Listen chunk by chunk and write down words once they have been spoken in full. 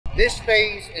This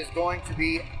phase is going to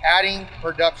be adding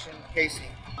production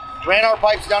casing. Ran our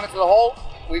pipes down into the hole.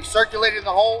 We've circulated in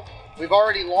the hole. We've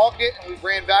already logged it and we've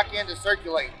ran back in to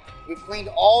circulate. We've cleaned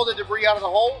all the debris out of the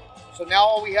hole. So now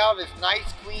all we have is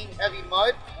nice, clean, heavy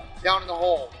mud down in the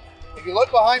hole. If you look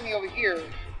behind me over here,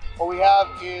 what we have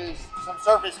is some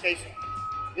surface casing.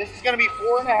 This is going to be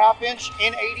 4.5 inch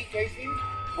N80 casing,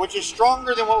 which is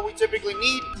stronger than what we typically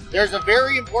need. There's a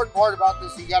very important part about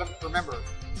this that you got to remember.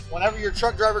 Whenever your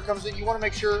truck driver comes in, you want to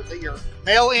make sure that your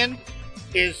male end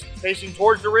is facing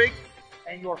towards the rig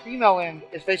and your female end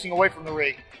is facing away from the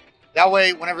rig. That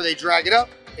way, whenever they drag it up,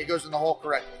 it goes in the hole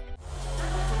correctly.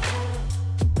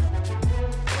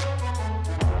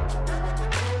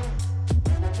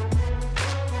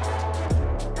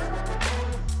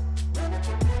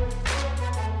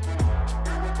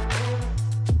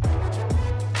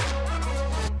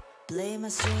 Play my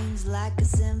strings like a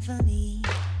symphony.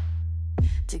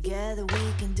 Together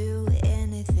we can do